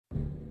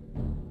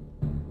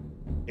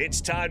It's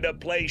time to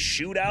play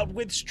Shootout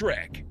with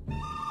Strick.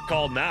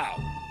 Call now,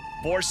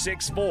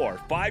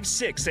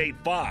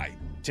 464-5685,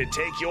 to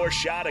take your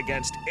shot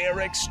against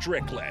Eric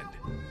Strickland.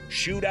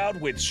 Shootout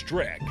with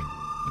Strick.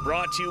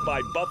 Brought to you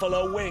by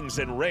Buffalo Wings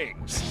and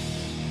Rings.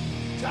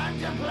 Time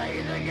to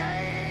play the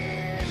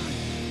game!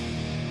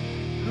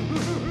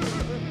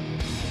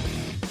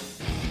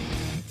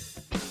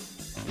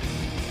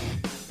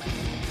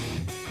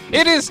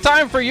 It is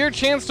time for your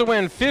chance to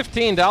win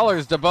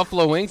 $15 to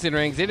Buffalo Wings and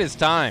Rings. It is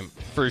time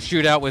for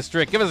Shootout with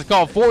Strick. Give us a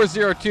call,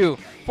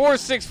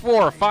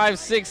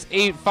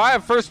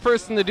 402-464-5685. First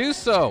person to do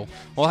so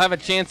will have a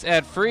chance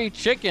at free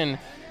chicken,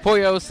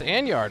 Pollos,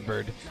 and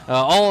Yardbird.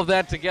 All of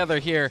that together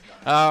here.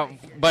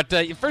 But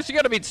first you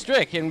got to beat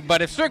Strick.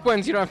 But if Strick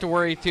wins, you don't have to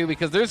worry, too,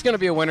 because there's going to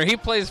be a winner. He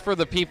plays for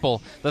the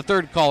people. The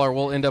third caller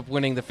will end up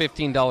winning the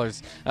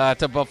 $15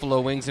 to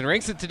Buffalo Wings and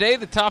Rings. And today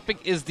the topic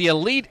is the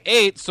Elite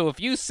Eight. So if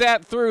you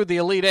sat through the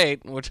Elite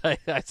Eight, which I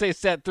say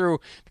sat through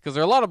because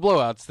there are a lot of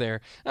blowouts there,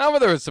 but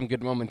there was some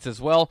good moments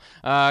as well.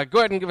 Go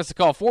ahead and give us a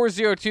call,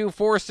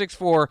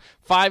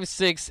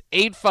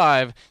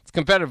 402-464-5685. It's a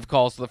competitive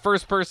call, so the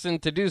first person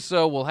to do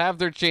so will have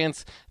their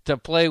chance to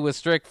play with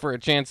Strick for a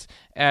chance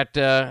at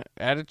a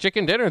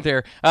chicken dinner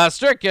there.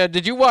 Strick,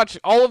 did you watch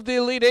all of the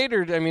Elite Eight?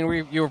 Or, I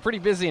mean, you were pretty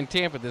busy in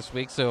Tampa this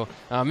week, so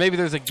maybe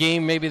there's a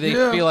game. Maybe they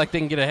feel like they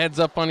can get a heads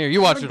up on you.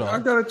 You watch it all. I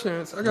got a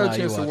chance. I got a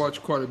chance to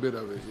watch quite a bit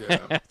of it,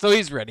 yeah. So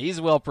he's ready.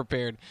 He's well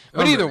prepared.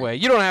 But either way,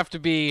 you don't have to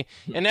be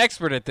an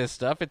expert at this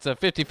stuff. It's a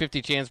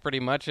 50-50 chance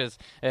pretty much. As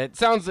it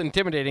sounds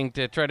intimidating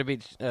to try to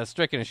beat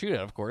Strick in a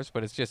shootout, of course,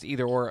 but it's just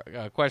either-or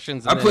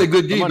questions. I play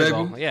good D,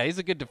 baby. Yeah, he's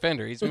a good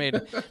defender. He's made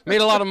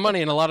a lot of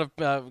money and a lot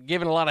of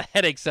given a lot of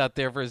headaches out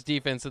there for his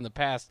defense in the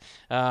past.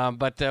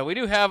 But we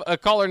do have a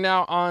caller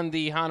now on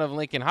the Honda of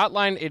Lincoln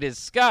hotline. It is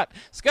Scott.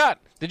 Scott,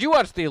 did you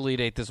watch the Elite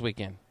Eight this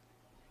weekend?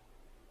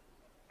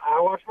 I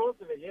watched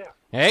most of it, yeah.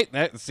 Hey,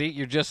 see,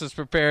 you're just as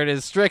prepared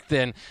as Strick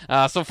then.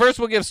 So first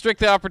we'll give Strick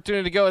the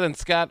opportunity to go, then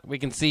Scott, we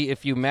can see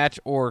if you match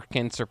or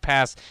can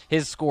surpass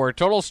his score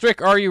total. Strick,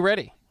 are you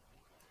ready?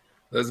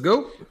 Let's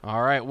go.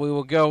 All right, we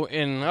will go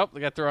in. Oh, I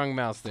got the wrong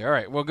mouse there. All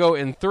right, we'll go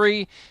in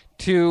 3,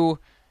 2,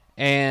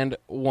 and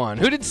 1.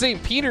 Who did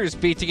St. Peter's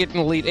beat to get an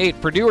Elite Eight,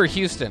 Purdue or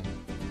Houston?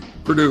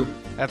 Purdue.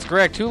 That's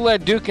correct. Who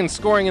led Duke in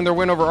scoring in their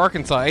win over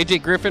Arkansas, A.J.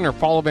 Griffin or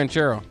Paulo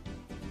Banchero?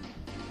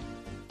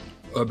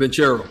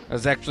 Banchero.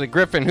 That's actually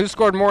Griffin. Who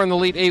scored more in the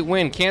Elite Eight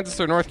win, Kansas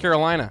or North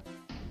Carolina?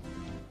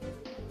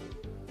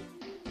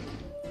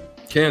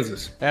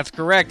 Kansas. That's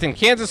correct. And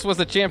Kansas was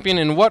the champion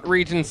in what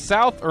region,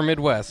 South or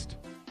Midwest?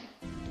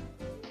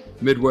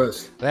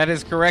 Midwest. That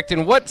is correct.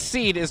 And what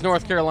seed is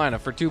North Carolina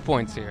for 2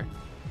 points here?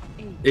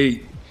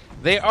 8.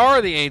 They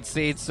are the 8th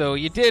seed, so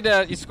you did.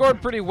 You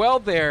scored pretty well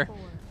there.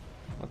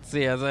 Let's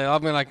see. I'm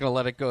not going to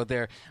let it go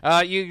there.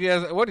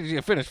 What did you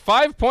finish?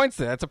 5 points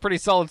there. That's a pretty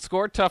solid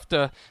score. Tough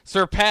to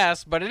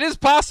surpass, but it is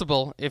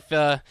possible if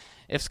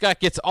Scott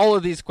gets all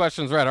of these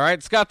questions right. All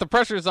right, Scott, the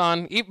pressure's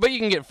on, but you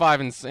can get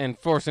 5 and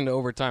force into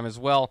overtime as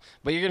well.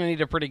 But you're going to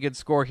need a pretty good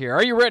score here.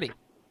 Are you ready?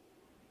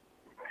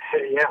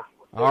 Yeah.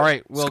 All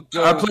right, we'll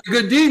go. I play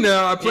good D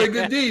now. I play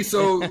good D,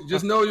 so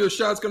just know your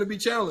shot's going to be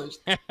challenged.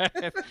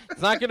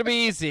 It's not going to be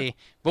easy,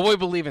 but we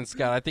believe in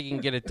Scott. I think he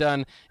can get it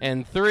done.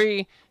 And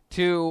 3,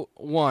 2,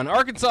 1.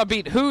 Arkansas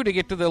beat who to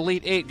get to the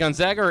Elite Eight,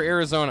 Gonzaga or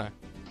Arizona?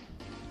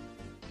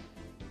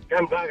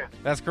 Gonzaga.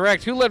 That's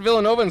correct. Who led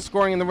Villanova in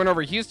scoring in the win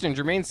over Houston,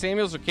 Jermaine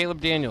Samuels or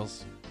Caleb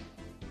Daniels?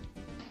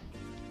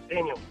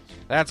 Daniels.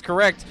 That's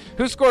correct.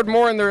 Who scored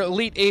more in their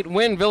Elite Eight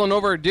win,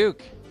 Villanova or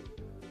Duke?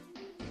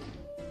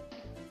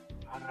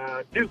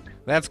 Duke.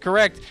 That's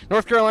correct.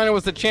 North Carolina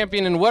was the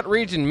champion in what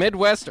region,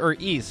 Midwest or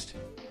East?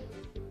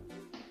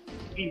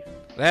 East.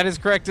 That is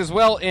correct as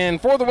well.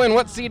 And for the win,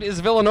 what seed is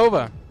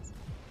Villanova?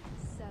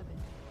 7,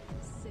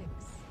 6,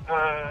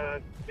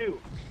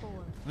 2. 4.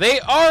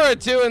 They are a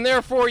 2, and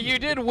therefore you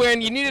did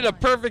win. You needed a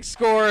perfect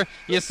score.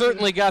 You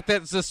certainly got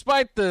that,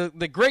 despite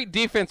the great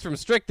defense from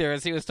Strick there,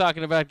 as he was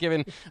talking about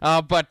giving.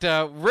 But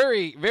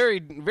very, very,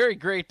 very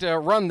great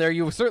run there.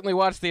 You certainly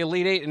watched the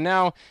Elite Eight, and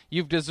now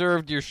you've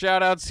deserved your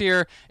shout-outs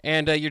here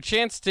and your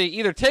chance to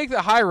either take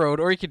the high road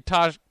or you could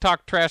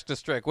talk trash to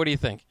Strick. What do you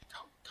think?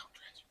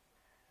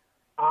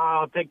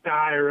 I'll take the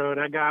high road.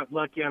 I got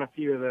lucky on a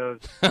few of those.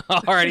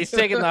 All right, he's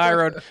taking the high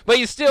road. But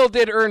you still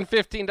did earn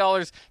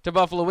 $15 to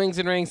Buffalo Wings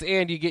and Rings,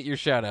 and you get your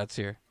shout-outs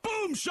here.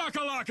 Boom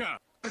shakalaka!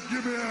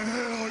 Give me a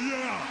hell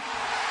yeah!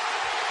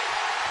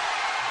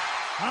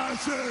 I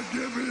said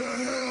give me a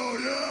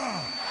hell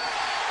yeah!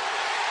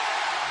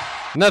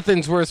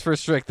 Nothing's worse for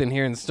Strick than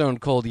hearing Stone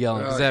Cold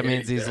yelling, because that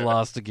means he's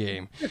lost a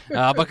game.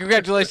 But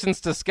congratulations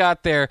to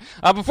Scott there.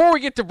 Before we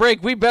get to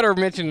break, we better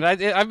mention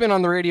it. I've been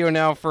on the radio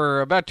now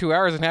for about 2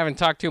 hours and haven't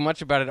talked too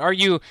much about it. Are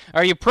you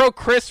pro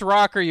Chris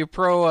Rock or are you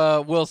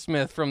pro Will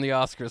Smith from the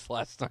Oscars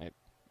last night?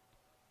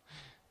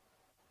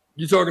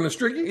 You talking to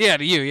Stricky? Yeah,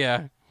 to you,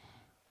 yeah.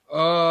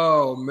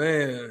 Oh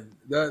man,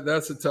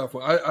 that's a tough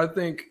one. I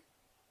think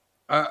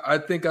I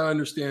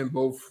understand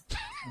both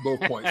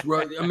points.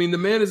 Right? I mean, the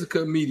man is a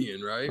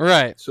comedian, right?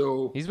 Right.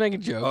 So he's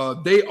making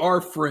jokes. They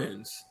are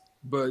friends.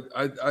 but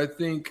I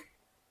think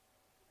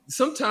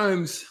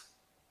sometimes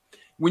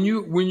when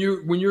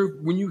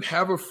you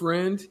have a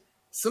friend,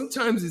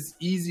 sometimes it's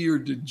easier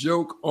to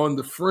joke on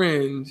the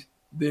friend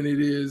than it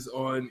is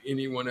on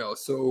anyone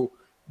else. So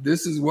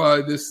this is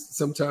why this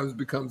sometimes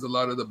becomes a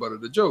lot of the butt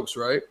of the jokes,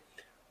 right?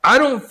 I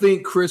don't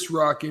think Chris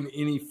Rock in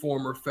any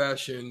form or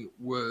fashion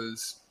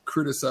was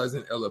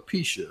criticizing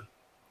alopecia.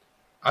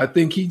 I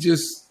think he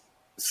just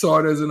saw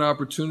it as an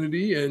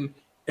opportunity.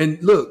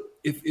 And look,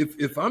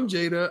 if I'm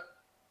Jada,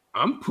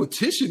 I'm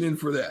petitioning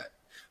for that.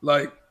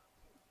 Like,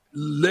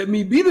 let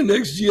me be the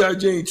next G.I.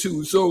 Jane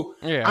too. So,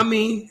 yeah. I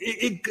mean,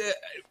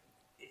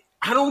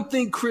 I don't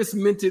think Chris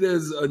meant it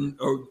as an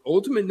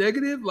ultimate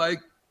negative. Like,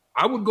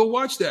 I would go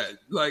watch that.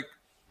 Like,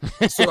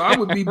 so I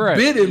would be right.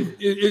 bidding.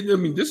 I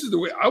mean, this is the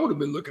way I would have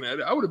been looking at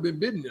it. I would have been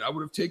bidding it. I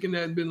would have taken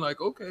that and been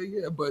like, okay,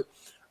 yeah. But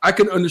I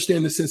can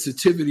understand the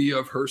sensitivity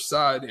of her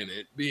side in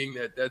it, being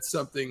that that's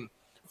something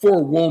for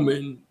a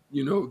woman.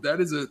 You know, that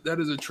is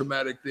a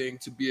traumatic thing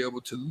to be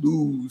able to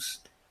lose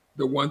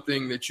the one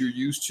thing that you're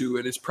used to,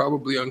 and it's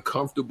probably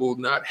uncomfortable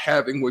not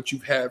having what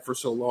you've had for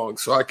so long.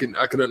 So I can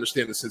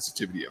understand the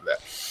sensitivity of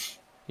that.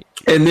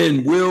 And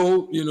then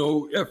Will, you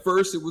know, at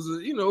first it was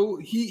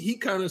he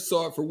kind of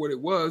saw it for what it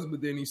was,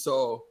 but then he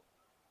saw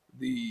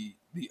the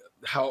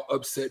how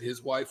upset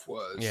his wife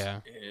was. Yeah.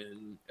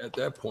 And at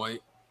that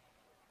point,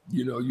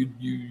 you know,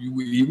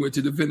 he went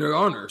to defend her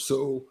honor.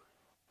 So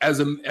as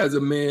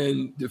a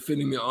man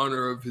defending the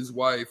honor of his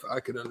wife, I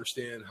could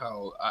understand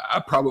how I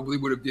probably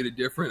would have did it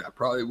different. I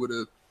probably would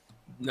have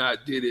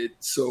not did it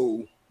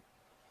so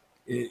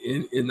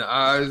in the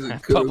eyes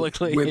and could have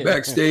went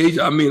backstage.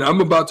 I mean,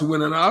 I'm about to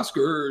win an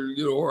Oscar,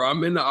 you know, or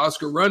I'm in the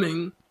Oscar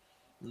running.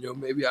 You know,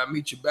 maybe I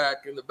meet you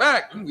back in the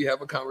back and we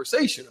have a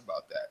conversation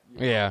about that. You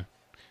know? Yeah.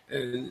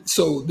 And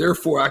so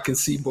therefore I can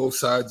see both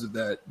sides of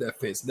that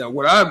fence. Now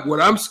what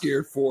I'm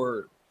scared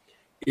for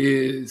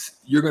is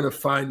you're going to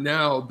find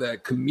now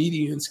that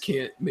comedians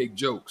can't make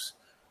jokes.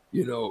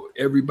 You know,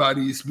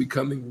 everybody's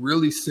becoming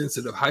really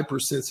sensitive,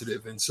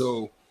 hypersensitive. And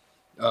so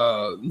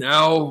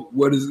now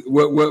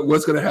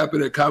what's going to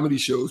happen at comedy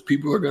shows?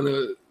 People are going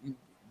to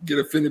get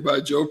offended by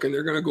a joke and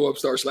they're going to go up,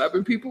 start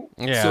slapping people.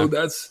 Yeah. So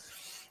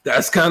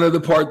that's kind of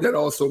the part that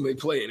also may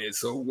play in it.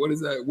 So what is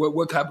that?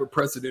 What type of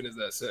precedent is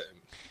that setting?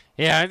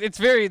 Yeah, it's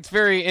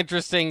very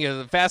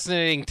interesting,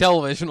 fascinating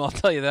television. I'll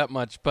tell you that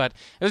much. But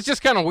it was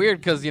just kind of weird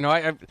because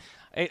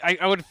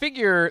I would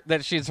figure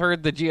that she's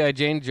heard the G.I.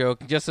 Jane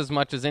joke just as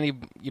much as any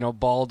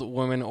bald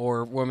woman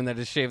or woman that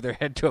has shaved their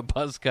head to a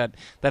buzz cut.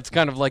 That's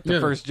kind of like the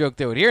first joke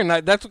they would hear, and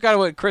that's kind of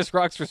what Chris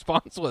Rock's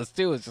response was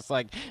too. It's just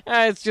like,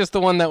 it's just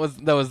the one that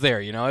was there.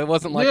 You know, it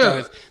wasn't like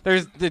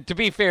to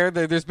be fair,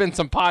 there's been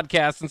some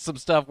podcasts and some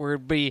stuff where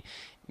it'd be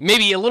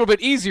maybe a little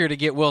bit easier to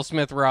get Will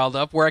Smith riled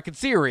up, where I could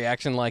see a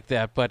reaction like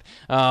that. But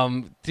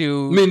the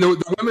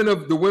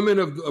women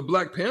of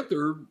Black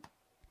Panther,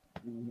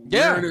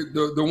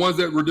 the ones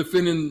that were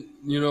defending,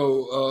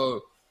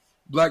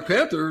 Black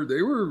Panther,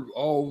 they were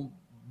all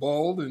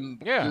bald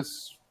and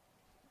just.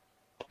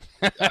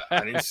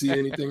 I didn't see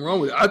anything wrong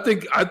with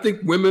it. I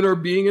think women are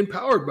being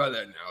empowered by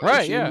that now.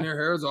 They're shaving their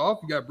hairs off.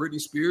 You got Britney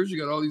Spears. You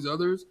got all these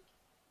others.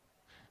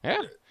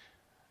 Yeah.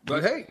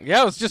 But hey,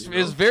 it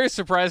was very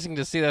surprising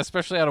to see that,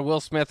 especially out of Will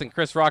Smith and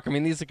Chris Rock. I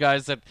mean, these are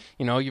guys that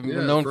you've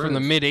known from the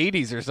mid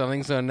 '80s or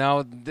something. So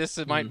now this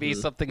might be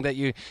something that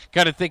you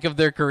got to think of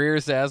their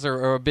careers as,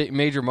 or a big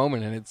major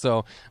moment in it.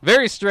 So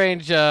very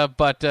strange.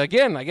 But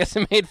again, I guess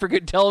it made for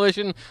good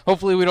television.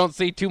 Hopefully, we don't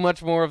see too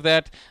much more of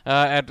that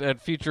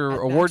at future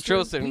award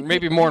shows, and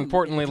maybe more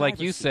importantly, like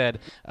you said.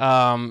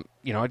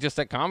 Just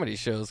at comedy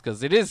shows,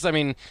 because it is, I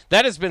mean,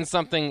 that has been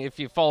something, if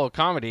you follow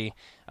comedy,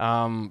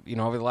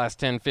 over the last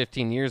 10,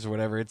 15 years or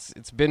whatever,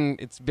 it's been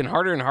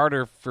harder and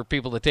harder for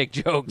people to take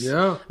jokes.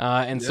 Yeah.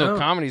 So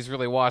comedy's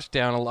really washed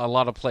down a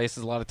lot of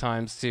places, a lot of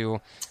times to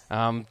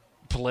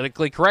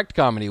politically correct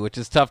comedy, which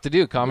is tough to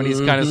do. Comedy is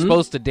kind of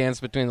supposed to dance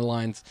between the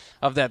lines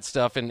of that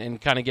stuff and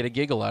kind of get a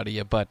giggle out of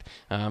you, but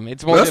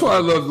it's more. That's why I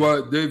love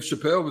why Dave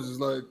Chappelle was just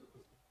like,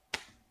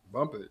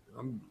 bump it.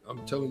 I'm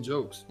telling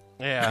jokes.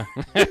 Yeah.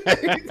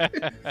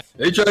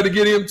 They tried to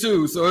get him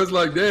too, so it's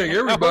like, dang,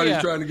 everybody's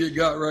trying to get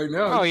got right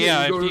now. Oh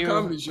yeah,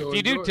 if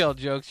you do tell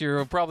jokes,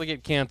 you'll probably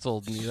get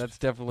canceled, and that's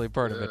definitely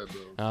part of it.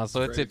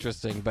 So it's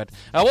interesting. But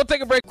we'll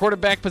take a break.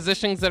 Quarterback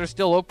positions that are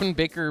still open.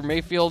 Baker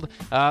Mayfield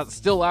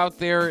still out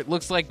there. It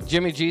looks like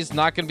Jimmy G's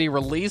not going to be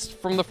released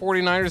from the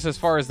 49ers as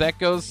far as that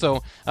goes.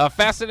 So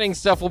fascinating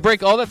stuff. We'll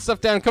break all that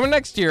stuff down coming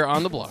next year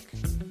on The Block.